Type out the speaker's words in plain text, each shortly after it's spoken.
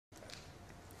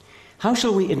How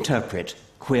shall we interpret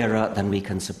queerer than we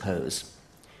can suppose?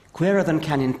 Queerer than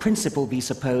can in principle be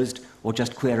supposed, or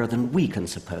just queerer than we can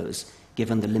suppose,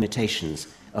 given the limitations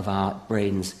of our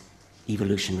brain's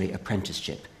evolutionary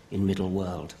apprenticeship in middle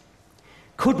world?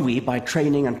 Could we, by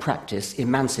training and practice,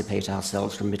 emancipate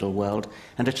ourselves from middle world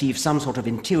and achieve some sort of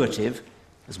intuitive,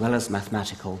 as well as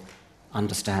mathematical,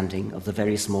 understanding of the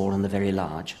very small and the very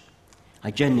large? I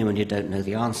genuinely don't know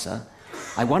the answer.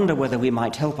 I wonder whether we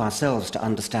might help ourselves to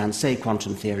understand, say,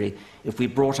 quantum theory, if we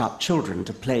brought up children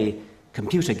to play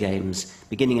computer games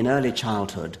beginning in early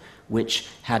childhood, which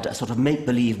had a sort of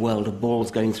make-believe world of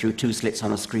balls going through two slits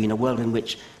on a screen, a world in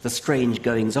which the strange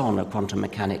goings-on of quantum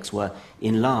mechanics were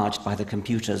enlarged by the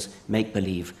computer's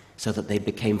make-believe so that they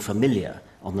became familiar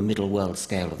on the middle world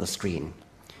scale of the screen.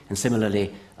 And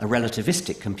similarly, a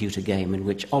relativistic computer game in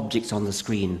which objects on the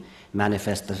screen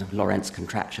manifest the Lorentz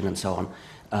contraction and so on,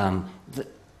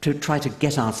 to try to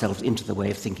get ourselves into the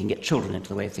way of thinking, get children into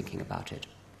the way of thinking about it.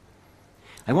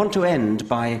 I want to end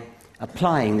by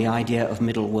applying the idea of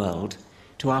middle world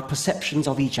to our perceptions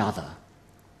of each other.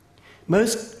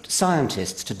 Most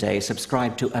scientists today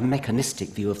subscribe to a mechanistic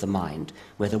view of the mind,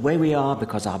 where the way we are,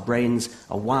 because our brains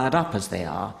are wired up as they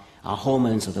are, our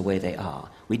hormones are the way they are.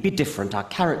 We'd be different, our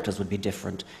characters would be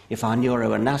different, if our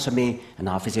neuroanatomy and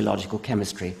our physiological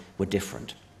chemistry were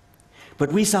different.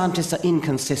 But we scientists are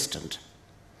inconsistent.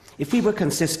 If we were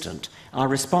consistent, our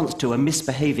response to a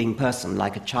misbehaving person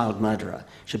like a child murderer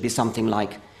should be something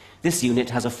like, this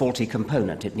unit has a faulty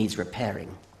component, it needs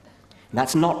repairing.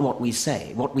 That's not what we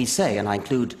say. What we say, and I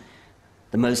include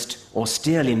the most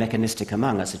austerely mechanistic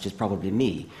among us, which is probably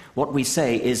me, what we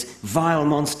say is, vile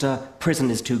monster,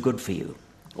 prison is too good for you.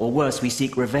 Or worse, we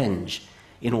seek revenge,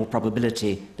 in all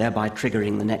probability, thereby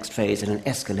triggering the next phase in an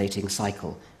escalating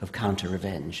cycle of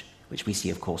counter-revenge, which we see,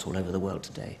 of course, all over the world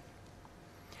today.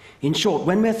 In short,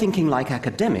 when we're thinking like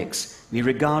academics, we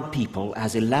regard people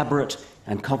as elaborate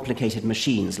and complicated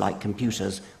machines like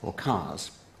computers or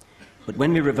cars. But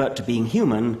when we revert to being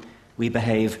human, we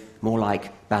behave more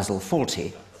like Basil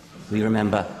Fawlty. We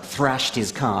remember thrashed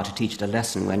his car to teach it a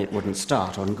lesson when it wouldn't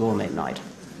start on gourmet night.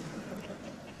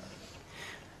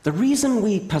 The reason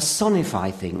we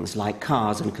personify things like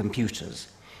cars and computers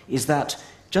is that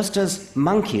just as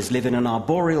monkeys live in an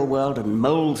arboreal world and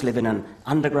moles live in an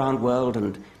underground world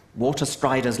and water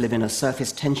striders live in a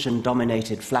surface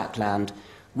tension-dominated flatland,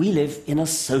 we live in a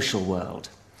social world.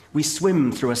 We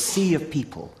swim through a sea of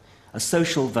people, a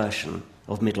social version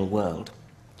of middle world.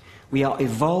 We are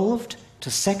evolved to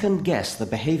second-guess the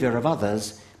behavior of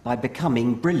others by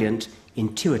becoming brilliant,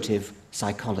 intuitive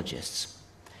psychologists.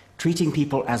 Treating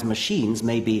people as machines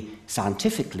may be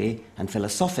scientifically and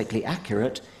philosophically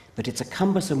accurate, but it's a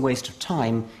cumbersome waste of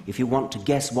time if you want to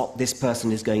guess what this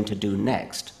person is going to do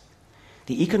next.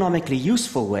 The economically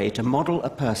useful way to model a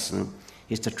person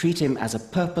is to treat him as a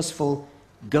purposeful,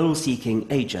 goal-seeking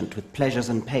agent with pleasures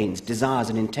and pains, desires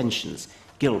and intentions,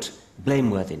 guilt,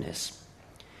 blameworthiness.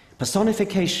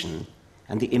 Personification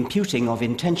and the imputing of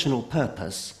intentional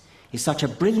purpose is such a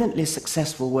brilliantly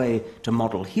successful way to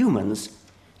model humans,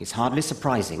 it's hardly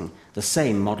surprising the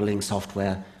same modeling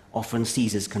software often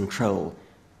seizes control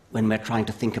when we're trying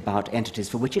to think about entities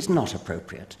for which it's not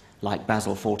appropriate, like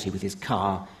Basil Fawlty with his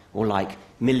car, or like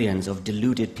millions of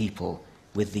deluded people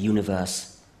with the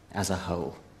universe as a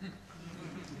whole.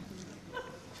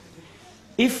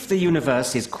 If the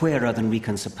universe is queerer than we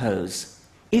can suppose,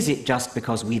 is it just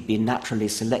because we've been naturally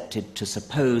selected to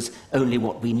suppose only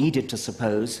what we needed to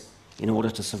suppose in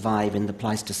order to survive in the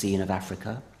Pleistocene of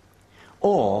Africa?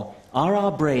 Or are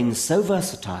our brains so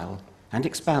versatile and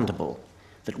expandable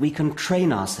that we can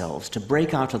train ourselves to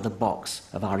break out of the box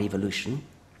of our evolution?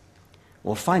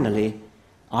 Or finally,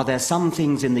 are there some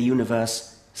things in the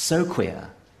universe so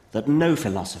queer that no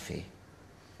philosophy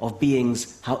of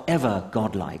beings, however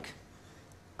godlike,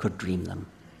 could dream them?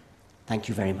 Thank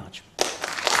you very much.